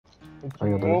Oh,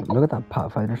 yo, look at that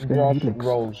Pathfinder skin. He looks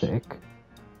rolls. thick.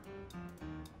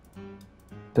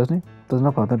 Doesn't he? Doesn't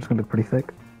that Pathfinder skin look pretty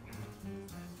thick?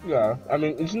 Yeah, I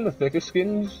mean, isn't the thickest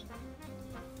skins?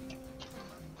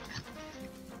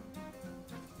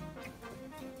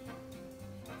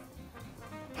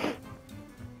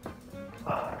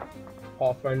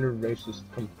 Pathfinder racist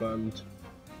confirmed.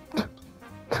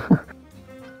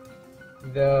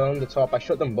 They're on the top. I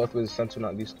shot them both with a sentinel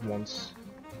at least once.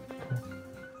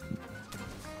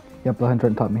 Yep, the hunter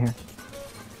taught me here.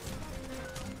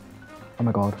 Oh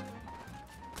my god.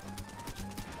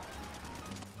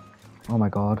 Oh my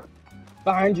god.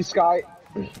 Behind you, Sky.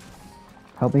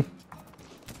 Help me.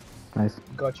 Nice.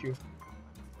 Got you.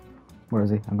 Where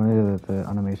is he? I'm gonna do the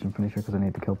animation finisher because I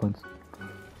need the kill points.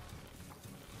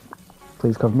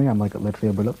 Please cover me, I'm like literally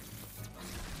a bullet.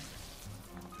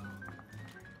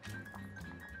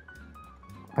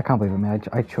 I can't believe it, man.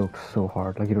 I choked so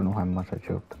hard. Like, you don't know how much I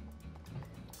choked.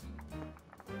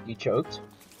 You choked?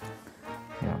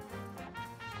 Yeah.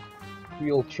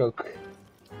 Real choke.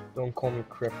 Don't call me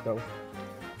crypto.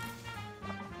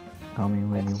 Call me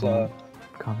when you want.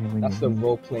 Call me when that's you the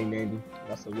roleplay name.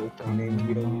 That's the roleplay name.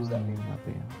 We don't use that name.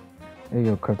 Hey,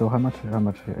 yo, crypto, how much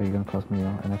are you gonna cost me,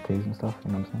 NFTs and stuff?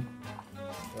 You know what I'm saying?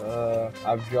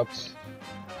 I've dropped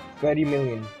 30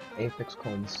 million Apex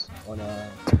coins on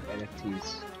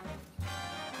NFTs.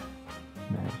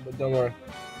 Nice. But don't worry,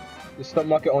 the stock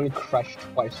market only crashed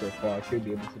twice so far. I should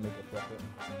be able to make a profit.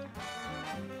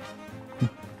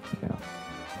 Yeah.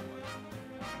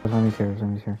 There's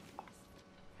enemies here.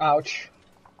 Ouch.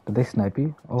 Did they snipe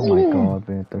you? Oh my god,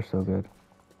 mate, they're so good.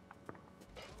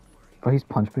 But he's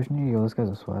punch pushing you? Yo, this guy's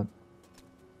a sweat.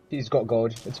 He's got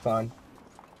gold, it's fine.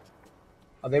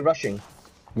 Are they rushing?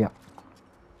 Yeah.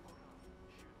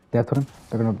 They have put him.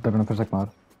 They're gonna push like mad.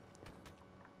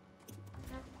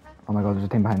 Oh my god, there's a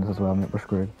team behind us as well, mate. We're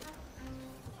screwed.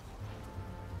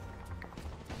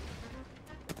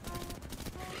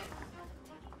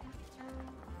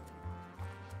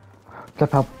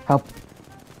 Flip, help.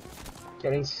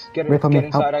 Get inside,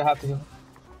 help. I have to heal.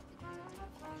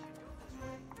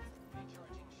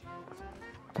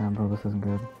 Damn, bro, this isn't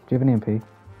good. Do you have an EMP?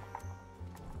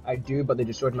 I do, but they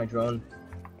destroyed my drone.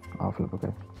 Oh, flip,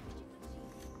 okay.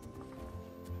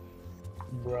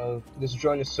 Bro, this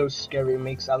drone is so scary, it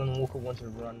makes Alan Walker want to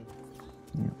run.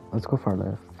 Yeah. Let's go far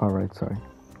right, sorry.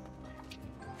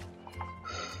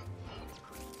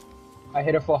 I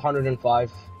hit it for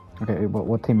 105. Okay,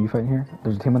 what team are you fighting here?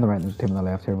 There's a team on the right and there's a team on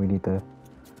the left here. We need to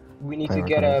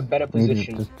get a better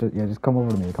position. Just come over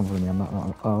to me, I'm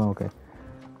not, oh, okay.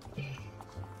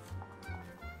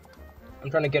 I'm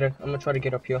trying to get it. I'm gonna try to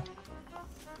get up here.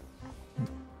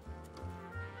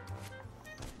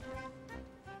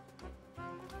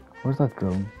 Where's that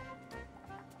drone?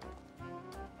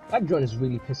 That drone is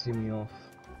really pissing me off.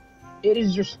 It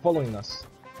is just following us.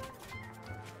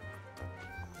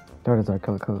 There it is,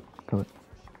 kill it.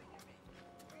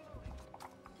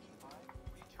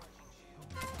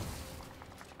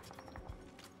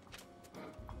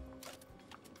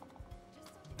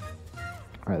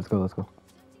 Alright, let's go.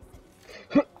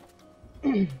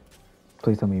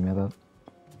 Please tell me you made that.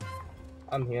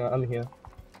 I'm here.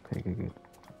 Okay, good.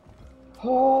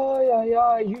 Oh,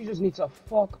 yeah, you just need to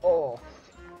fuck off.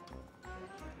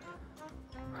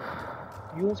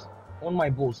 You're on my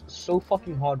balls so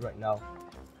fucking hard right now.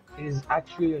 It is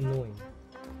actually annoying.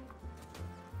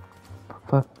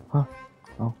 Huh?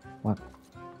 Oh, what?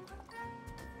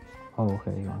 Oh,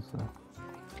 okay, he wants to...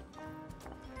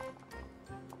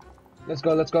 Let's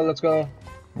go.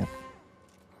 Yep.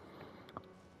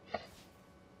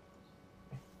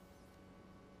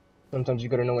 Sometimes you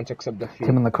gotta know when to accept defeat.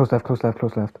 Team on the close left.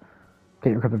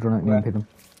 Get your crypto drone out and EMP them.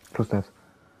 Close left.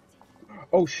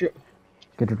 Oh shit.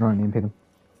 Get your drone out and EMP them.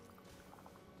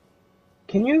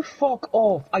 Can you fuck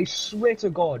off? I swear to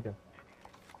God.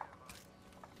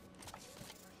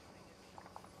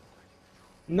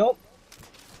 Nope.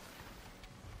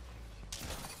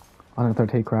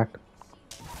 130 cracked.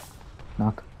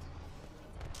 Knocked.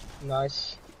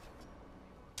 Nice.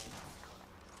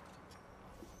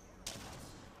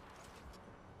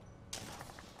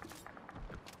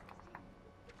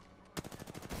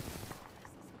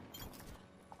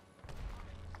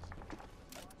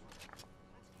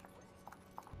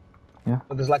 Yeah.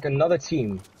 But there's like another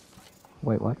team.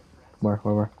 Wait, what?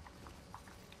 Where?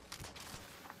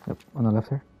 Yep, on the left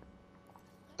here.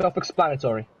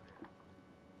 Self-explanatory.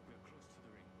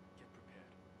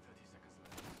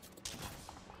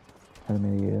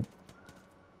 Enemy idiot.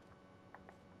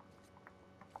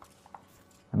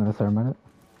 Another thermite.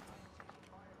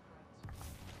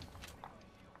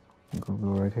 Go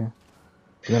right here.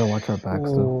 We gotta watch our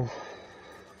backs though. Ooh.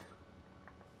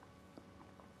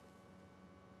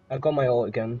 I got my ult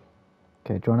again.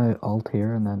 Okay, do you wanna ult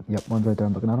here and then, yep, one's right there,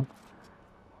 I'm looking at him.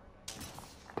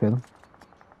 Two of them.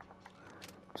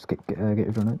 Just get your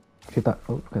drone out. Shoot that.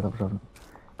 Oh, okay, that was shot.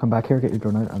 Come back here, get your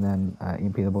drone out, and then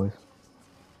EMP the boys.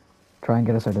 Try and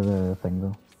get us out of the thing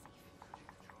though.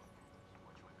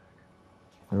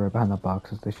 They're right behind that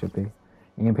box as they should be.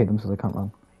 EMP them so they can't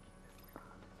run.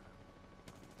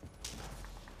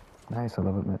 Nice, I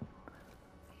love it, mate.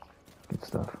 Good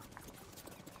stuff.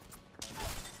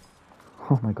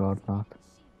 Oh my god, knocked.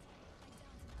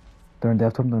 They're in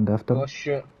death to him, they're in death to him. Oh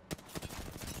shit.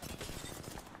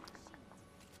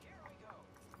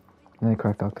 And they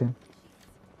cracked Octane.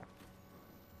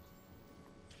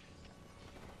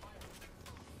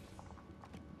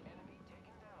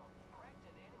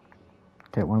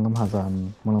 Okay, one of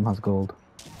them has gold.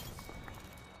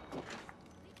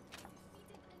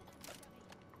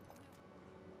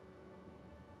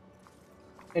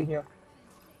 In here.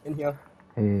 In here.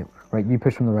 Hey, right, you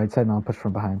push from the right side and I'll push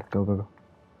from behind. Go, go, go.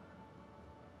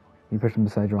 You push from the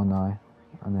side you're on now,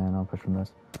 and then I'll push from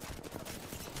this.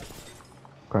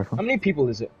 Crash one. How many people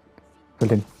is it?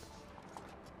 15.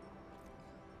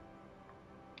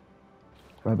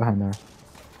 Right behind there.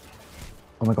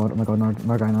 Oh my god, another guy.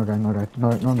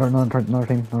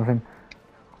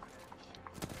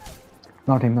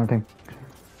 Another team.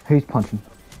 Who's punching?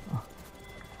 Oh,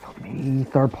 fuck me,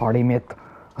 third party, mate.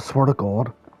 I swear to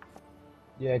god.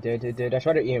 Yeah, they did. I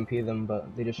tried to EMP them,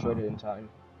 but they destroyed it in time.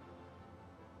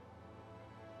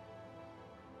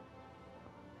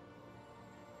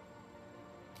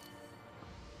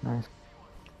 Nice.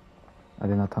 Are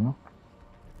they in that tunnel?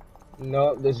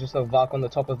 No, there's just a vac on the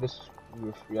top of this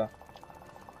roof, yeah.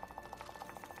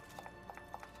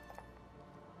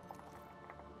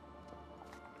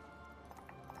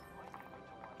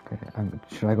 Okay,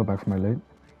 should I go back for my loot?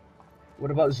 What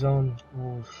about zone?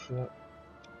 Oh shit.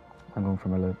 I'm going for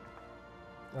my loot.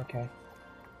 Okay.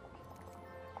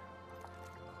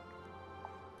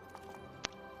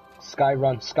 Sky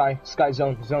run, sky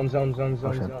zone. Oh, shit.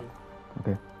 Zone.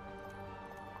 Okay.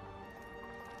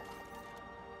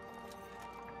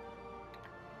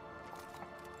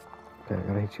 Okay, I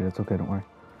gotta hit you. That's okay, don't worry.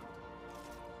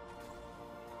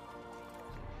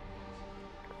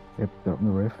 Yep, they're up on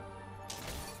the roof.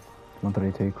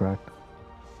 132 cracked.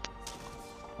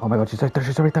 Oh my god, she's right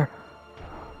there,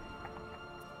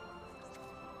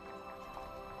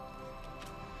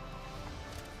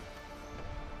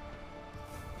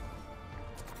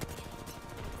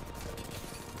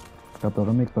 Got blood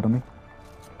on me,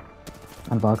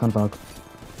 And Valk.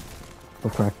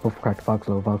 Both cracked, Valk's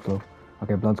low.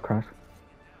 Okay, blood's crashed.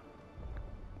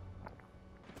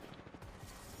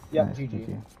 Yep, Nice,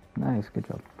 GG. Nice, good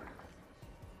job.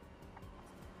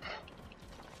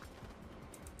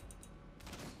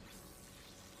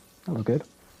 That was good.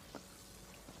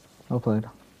 Well played.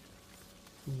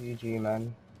 GG,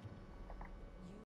 man.